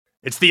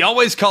It's the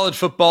Always College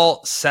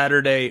Football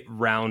Saturday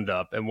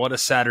Roundup, and what a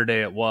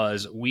Saturday it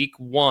was. Week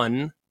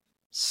 1,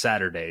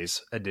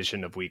 Saturday's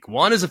edition of Week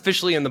 1 is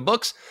officially in the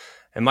books,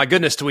 and my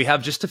goodness, do we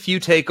have just a few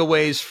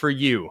takeaways for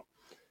you.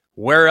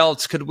 Where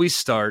else could we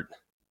start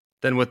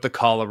than with the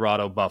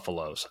Colorado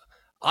Buffaloes?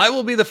 I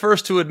will be the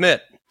first to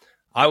admit,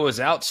 I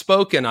was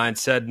outspoken. I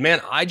said,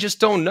 man, I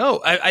just don't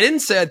know. I didn't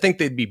say I think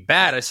they'd be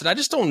bad. I said, I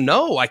just don't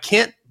know. I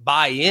can't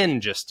buy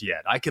in just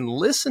yet. I can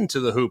listen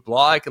to the hoopla.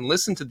 I can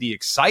listen to the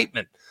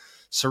excitement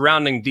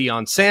surrounding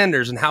Deion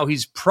Sanders and how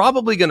he's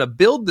probably going to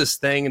build this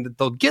thing and that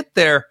they'll get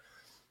there.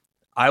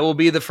 I will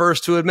be the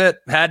first to admit,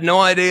 had no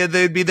idea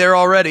they'd be there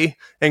already.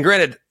 And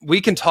granted,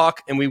 we can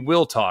talk and we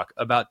will talk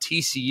about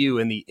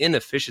TCU and the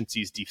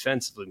inefficiencies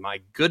defensively. My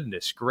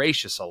goodness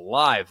gracious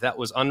alive. That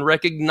was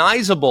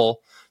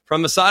unrecognizable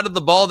from the side of the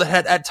ball that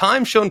had at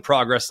times shown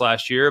progress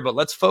last year. But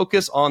let's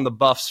focus on the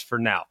Buffs for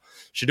now.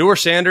 Shedeur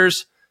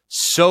Sanders,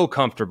 so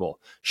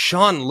comfortable.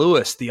 Sean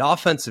Lewis, the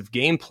offensive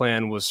game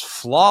plan was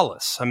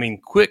flawless. I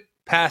mean, quick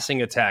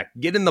passing attack,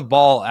 getting the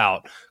ball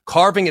out,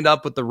 carving it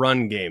up with the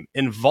run game,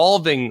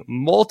 involving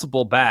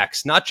multiple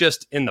backs, not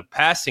just in the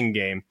passing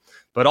game,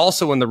 but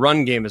also in the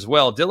run game as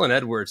well. Dylan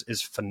Edwards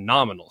is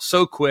phenomenal.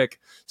 So quick,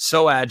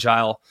 so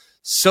agile,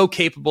 so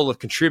capable of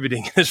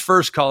contributing in his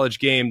first college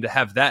game. To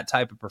have that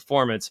type of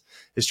performance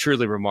is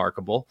truly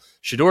remarkable.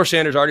 Shedeur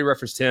Sanders, already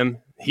referenced him.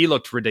 He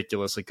looked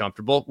ridiculously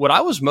comfortable. What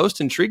I was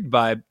most intrigued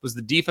by was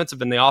the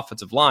defensive and the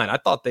offensive line. I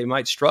thought they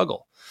might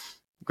struggle.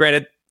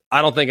 Granted,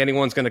 I don't think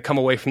anyone's going to come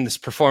away from this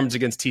performance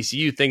against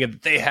TCU thinking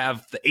that they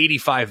have the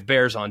 85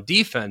 Bears on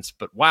defense,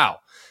 but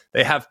wow,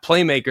 they have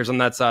playmakers on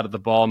that side of the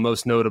ball.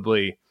 Most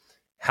notably,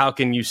 how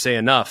can you say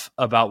enough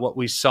about what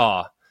we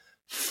saw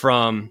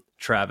from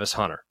Travis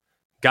Hunter?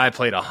 Guy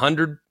played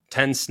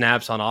 110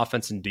 snaps on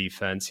offense and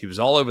defense. He was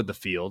all over the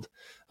field,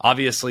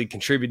 obviously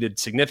contributed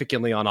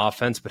significantly on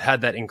offense, but had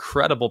that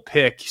incredible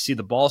pick. You see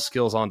the ball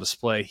skills on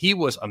display. He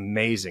was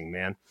amazing,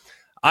 man.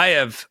 I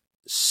have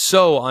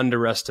so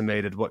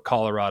underestimated what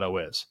Colorado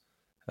is.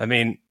 I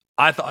mean,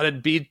 I thought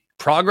it'd be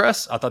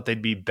progress. I thought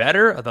they'd be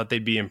better. I thought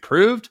they'd be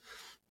improved.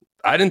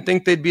 I didn't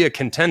think they'd be a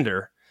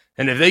contender.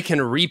 And if they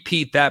can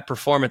repeat that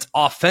performance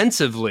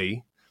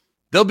offensively,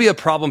 they'll be a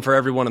problem for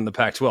everyone in the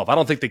Pac-12. I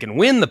don't think they can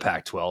win the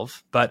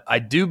Pac-12, but I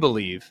do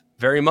believe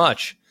very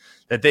much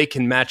that they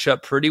can match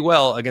up pretty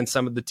well against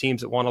some of the teams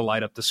that want to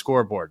light up the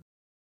scoreboard.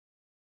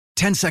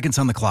 10 seconds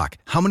on the clock.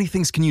 How many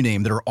things can you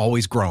name that are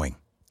always growing?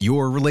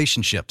 Your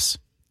relationships,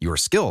 your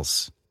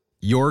skills,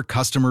 your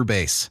customer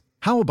base.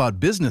 How about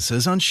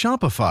businesses on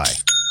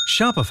Shopify?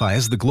 Shopify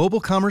is the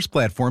global commerce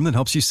platform that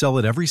helps you sell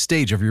at every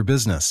stage of your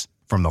business.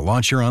 From the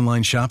launch your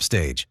online shop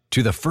stage,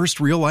 to the first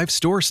real-life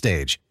store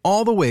stage,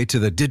 all the way to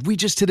the did we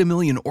just hit a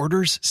million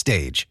orders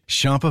stage,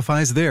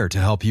 Shopify's there to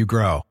help you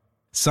grow.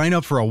 Sign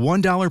up for a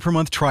 $1 per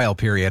month trial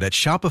period at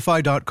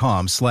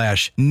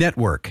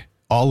shopify.com/network,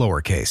 all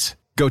lowercase.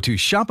 Go to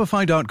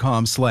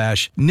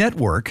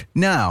shopify.com/network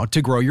now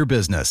to grow your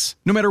business,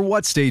 no matter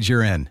what stage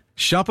you're in.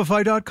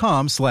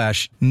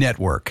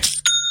 Shopify.com/network.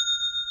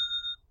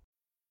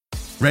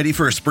 Ready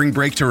for a spring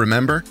break to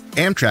remember?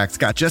 Amtrak's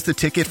got just the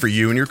ticket for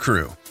you and your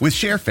crew. With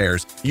share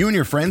fares, you and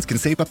your friends can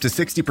save up to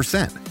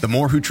 60%. The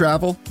more who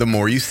travel, the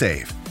more you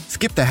save.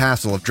 Skip the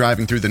hassle of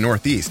driving through the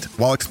Northeast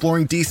while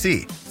exploring D.C.,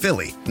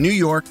 Philly, New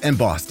York, and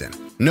Boston.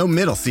 No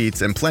middle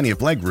seats and plenty of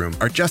legroom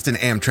are just an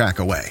Amtrak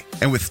away.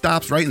 And with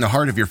stops right in the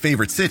heart of your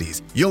favorite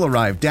cities, you'll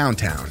arrive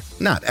downtown,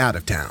 not out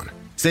of town.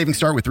 Savings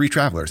start with 3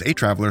 travelers. 8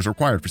 travelers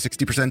required for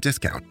 60%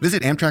 discount.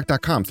 Visit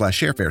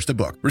Amtrak.com/sharefares to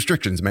book.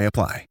 Restrictions may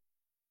apply.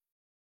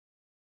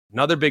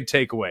 Another big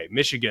takeaway,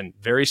 Michigan,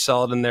 very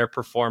solid in their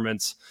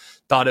performance.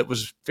 Thought it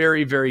was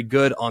very, very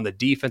good on the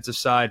defensive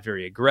side,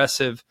 very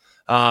aggressive.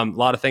 A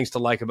lot of things to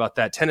like about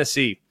that.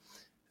 Tennessee,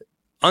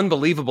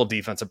 unbelievable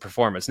defensive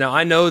performance. Now,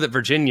 I know that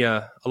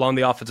Virginia, along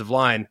the offensive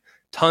line,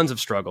 tons of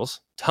struggles,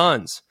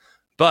 tons.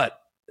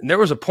 But there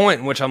was a point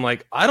in which I'm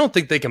like, I don't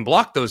think they can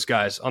block those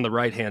guys on the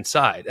right-hand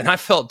side. And I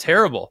felt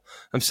terrible.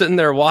 I'm sitting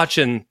there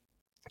watching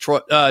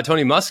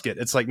Tony Muskett.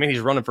 It's like, man, he's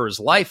running for his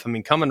life. I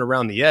mean, coming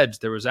around the edge,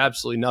 there was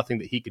absolutely nothing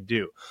that he could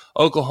do.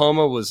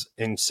 Oklahoma was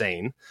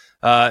insane,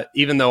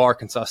 even though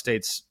Arkansas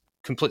State's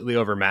completely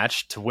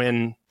overmatched. To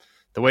win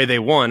the way they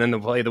won and the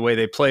way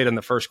they played in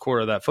the first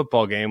quarter of that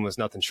football game was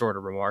nothing short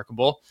of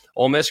remarkable.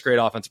 Ole Miss, great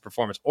offensive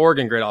performance.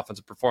 Oregon, great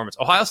offensive performance.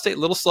 Ohio State,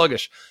 little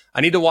sluggish.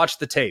 I need to watch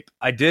the tape.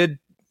 I did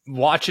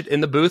watch it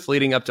in the booth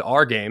leading up to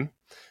our game,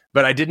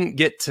 but I didn't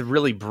get to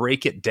really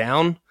break it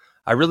down.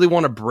 I really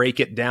want to break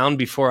it down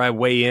before I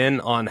weigh in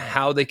on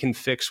how they can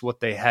fix what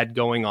they had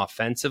going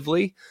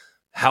offensively.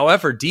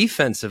 However,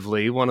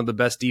 defensively, one of the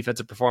best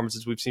defensive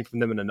performances we've seen from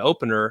them in an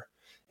opener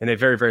in a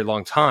very, very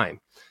long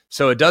time.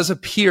 So it does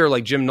appear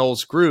like Jim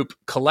Knowles' group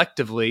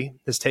collectively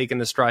has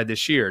taken a stride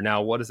this year.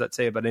 Now, what does that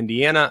say about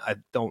Indiana? I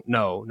don't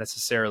know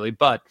necessarily.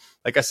 But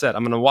like I said,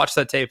 I'm going to watch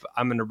that tape.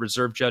 I'm going to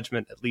reserve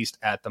judgment, at least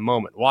at the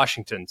moment.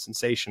 Washington,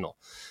 sensational.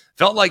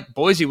 Felt like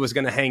Boise was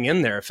going to hang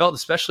in there. It felt,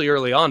 especially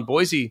early on,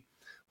 Boise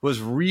was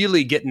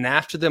really getting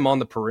after them on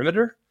the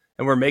perimeter.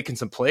 and were making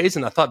some plays.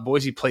 And I thought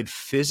Boise played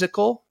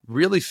physical,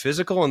 really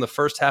physical in the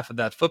first half of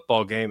that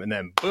football game. And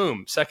then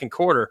boom, second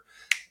quarter,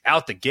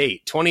 out the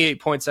gate,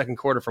 28-point second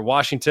quarter for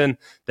Washington.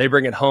 They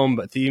bring it home,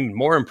 but the even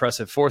more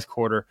impressive fourth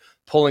quarter,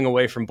 pulling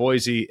away from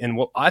Boise in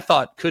what I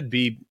thought could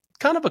be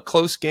kind of a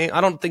close game. I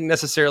don't think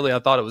necessarily I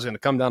thought it was going to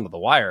come down to the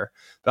wire,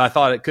 but I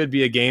thought it could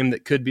be a game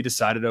that could be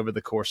decided over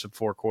the course of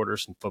 4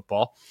 quarters in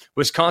football.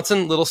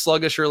 Wisconsin, a little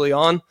sluggish early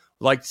on.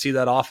 Like to see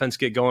that offense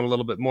get going a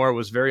little bit more.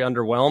 Was very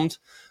underwhelmed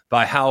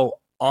by how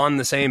on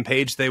the same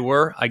page they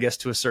were, I guess,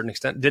 to a certain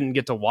extent. Didn't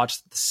get to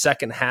watch the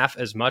second half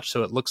as much,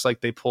 so it looks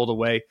like they pulled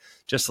away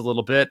just a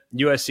little bit.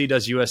 USC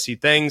does USC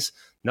things.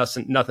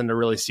 Nothing to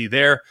really see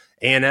there.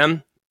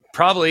 A&M,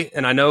 probably,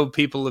 and I know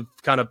people have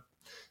kind of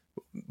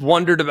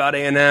wondered about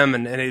A&M,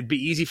 and it'd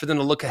be easy for them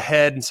to look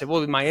ahead and say,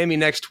 well, Miami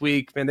next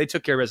week, man, they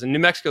took care of us. And New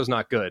Mexico's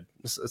not good.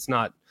 Let's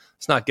not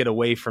get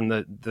away from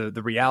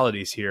the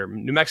realities here.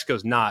 New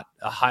Mexico's not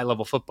a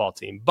high-level football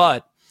team,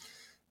 but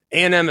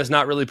A&M has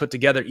not really put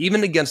together,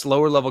 even against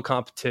lower-level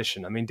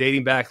competition. I mean,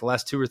 dating back the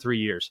last 2 or 3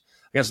 years,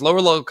 against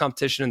lower-level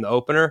competition in the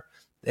opener,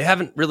 they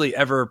haven't really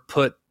ever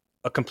put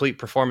a complete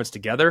performance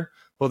together.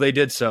 Well, they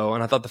did so,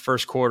 and I thought the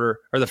first quarter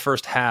or the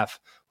first half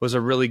was a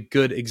really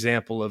good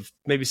example of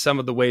maybe some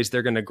of the ways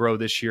they're going to grow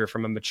this year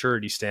from a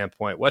maturity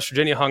standpoint. West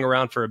Virginia hung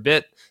around for a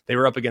bit. They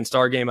were up against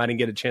our game. I didn't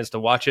get a chance to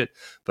watch it,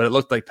 but it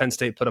looked like Penn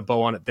State put a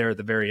bow on it there at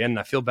the very end. And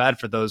I feel bad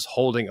for those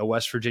holding a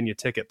West Virginia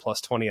ticket plus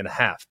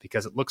 20.5,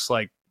 because it looks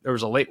like there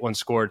was a late one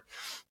scored.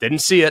 Didn't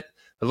see it.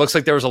 It looks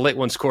like there was a late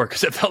one scored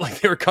because it felt like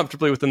they were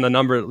comfortably within the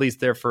number, at least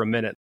there for a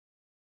minute.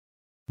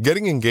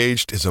 Getting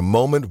engaged is a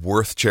moment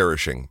worth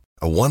cherishing.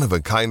 A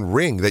one-of-a-kind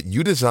ring that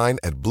you design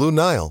at Blue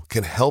Nile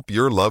can help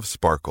your love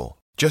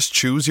sparkle. Just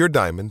choose your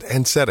diamond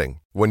and setting.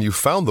 When you've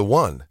found the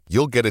one,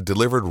 you'll get it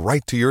delivered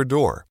right to your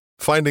door.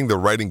 Finding the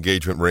right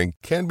engagement ring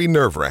can be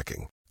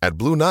nerve-wracking. At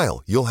Blue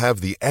Nile, you'll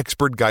have the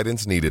expert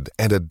guidance needed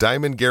and a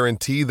diamond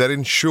guarantee that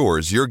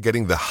ensures you're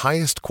getting the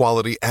highest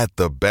quality at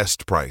the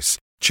best price.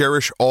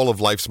 Cherish all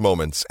of life's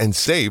moments and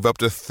save up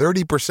to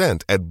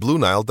 30% at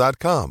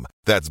BlueNile.com.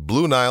 That's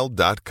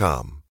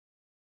BlueNile.com.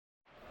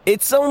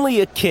 It's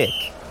only a kick,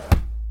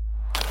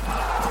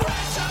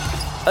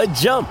 a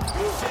jump,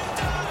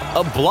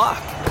 a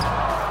block.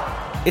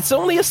 It's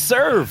only a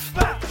serve.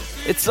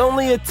 It's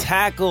only a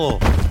tackle,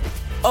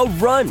 a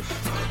run.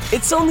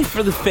 It's only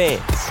for the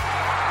fans.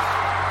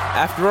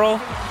 After all,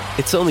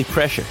 it's only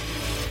pressure.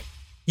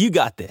 You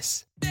got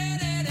this.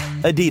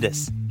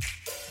 Adidas.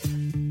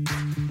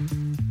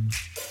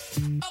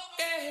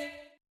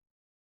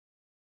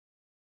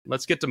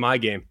 Let's get to my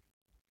game,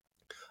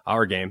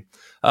 our game.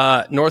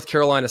 North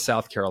Carolina,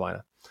 South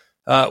Carolina.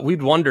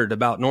 We'd wondered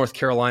about North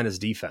Carolina's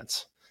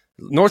defense.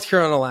 North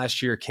Carolina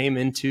last year came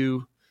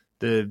into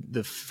the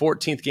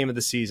 14th game of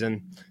the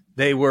season.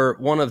 They were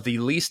one of the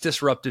least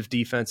disruptive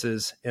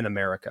defenses in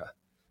America.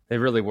 They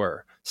really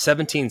were.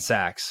 17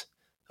 sacks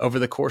over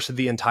the course of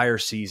the entire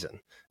season.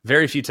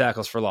 Very few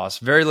tackles for loss.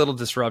 Very little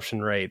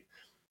disruption rate.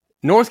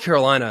 North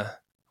Carolina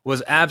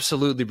was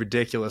absolutely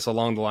ridiculous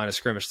along the line of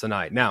scrimmage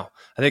tonight. Now,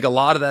 I think a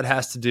lot of that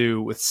has to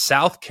do with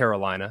South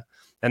Carolina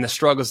and the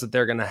struggles that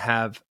they're going to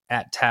have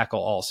at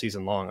tackle all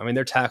season long. I mean,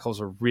 their tackles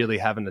are really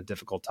having a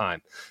difficult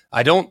time.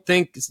 I don't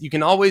think you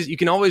can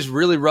always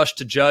really rush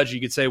to judge.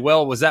 You could say,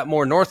 well, was that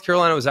more North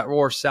Carolina? Was that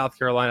more South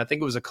Carolina? I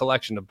think it was a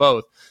collection of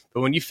both.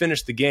 But when you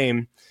finish the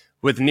game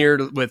with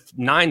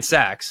 9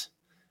 sacks,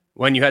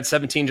 when you had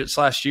 17 just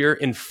last year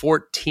in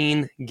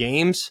 14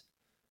 games,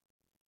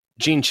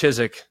 Gene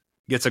Chizik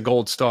gets a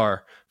gold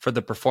star for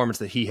the performance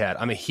that he had.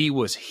 I mean, he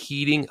was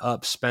heating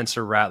up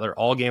Spencer Rattler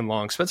all game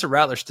long. Spencer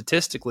Rattler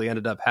statistically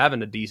ended up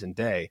having a decent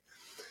day,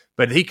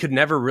 but he could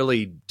never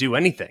really do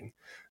anything.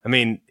 I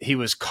mean, he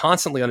was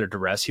constantly under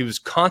duress. He was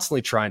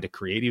constantly trying to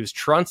create. He was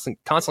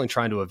constantly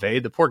trying to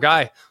evade. The poor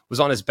guy was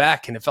on his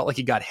back, and it felt like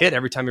he got hit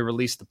every time he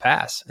released the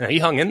pass. And he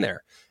hung in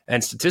there.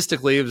 And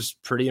statistically, it was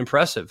pretty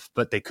impressive,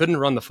 but they couldn't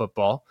run the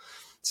football.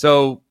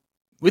 So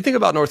we think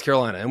about North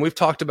Carolina, and we've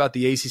talked about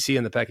the ACC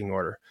and the pecking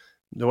order.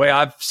 The way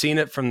I've seen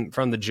it from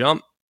the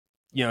jump,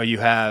 you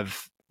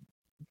have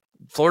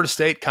Florida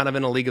State kind of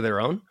in a league of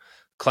their own.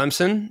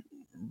 Clemson,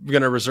 we're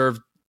going to reserve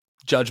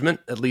judgment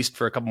at least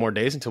for a couple more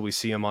days until we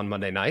see them on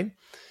Monday night.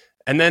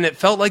 And then it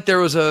felt like there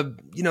was a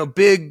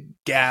big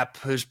gap.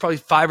 There's probably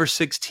 5 or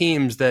 6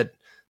 teams that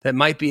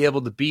might be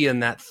able to be in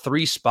that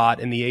 3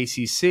 spot in the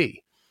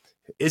ACC.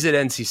 Is it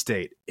NC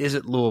State? Is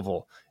it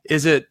Louisville?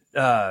 Is it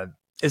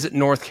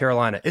North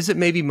Carolina? Is it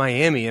maybe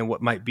Miami in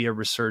what might be a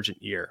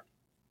resurgent year?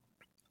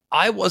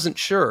 I wasn't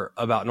sure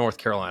about North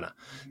Carolina.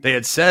 They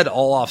had said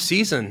all off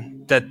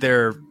season that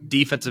their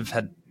defensive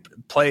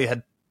play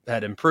had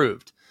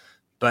improved,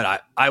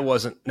 but I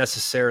wasn't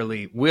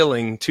necessarily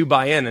willing to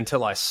buy in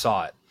until I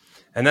saw it.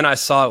 And then I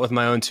saw it with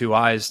my own 2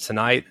 eyes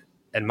tonight,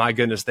 and my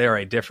goodness, they are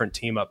a different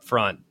team up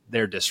front.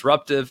 They're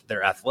disruptive,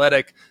 they're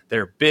athletic,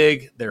 they're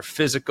big, they're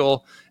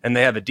physical, and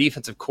they have a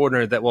defensive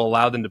coordinator that will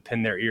allow them to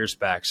pin their ears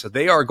back. So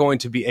they are going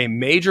to be a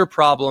major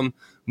problem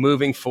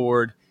moving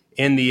forward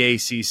in the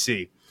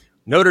ACC.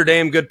 Notre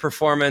Dame, good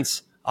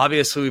performance.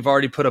 Obviously, we've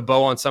already put a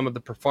bow on some of the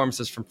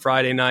performances from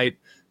Friday night.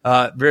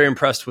 Very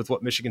impressed with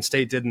what Michigan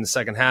State did in the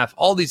second half.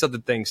 All these other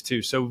things,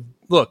 too. So,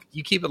 look,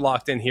 you keep it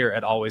locked in here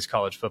at Always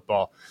College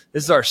Football.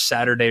 This is our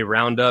Saturday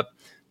roundup.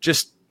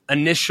 Just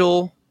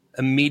initial,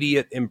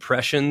 immediate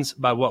impressions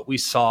by what we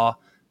saw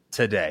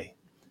today.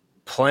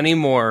 Plenty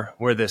more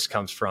where this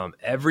comes from.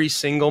 Every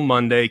single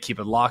Monday, keep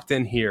it locked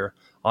in here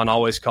on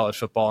Always College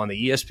Football on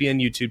the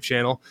ESPN YouTube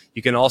channel.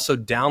 You can also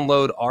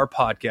download our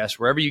podcast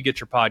wherever you get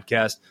your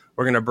podcast.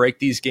 We're going to break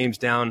these games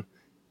down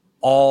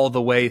all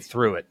the way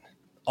through it,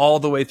 all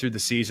the way through the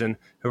season.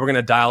 And we're going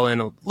to dial in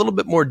a little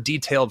bit more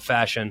detailed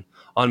fashion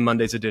on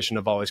Monday's edition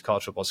of Always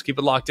College Football. So keep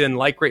it locked in,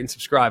 like, rate, and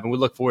subscribe. And we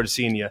look forward to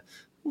seeing you a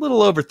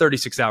little over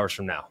 36 hours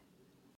from now.